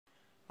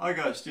Hi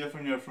guys,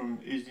 Stefan here from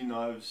SD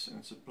Knives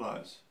and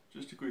Supplies.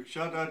 Just a quick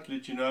shout out to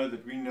let you know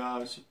that we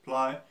now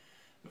supply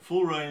a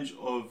full range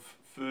of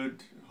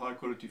Pferd high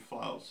quality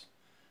files.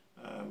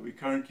 We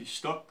currently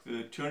stock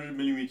the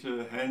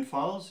 200mm hand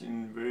files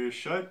in various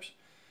shapes,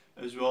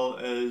 as well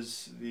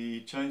as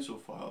the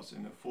chainsaw files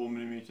in a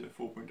 4mm,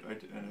 4.8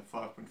 and a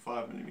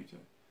 5.5mm.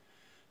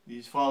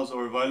 These files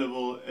are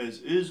available as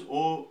is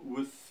or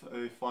with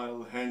a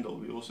file handle.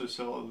 We also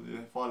sell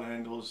the file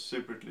handles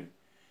separately.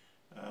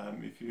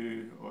 If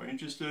you are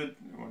interested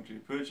and want to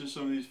purchase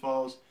some of these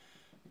files,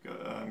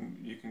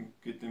 you can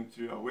get them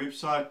through our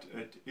website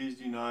at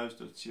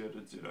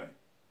sdknives.co.za.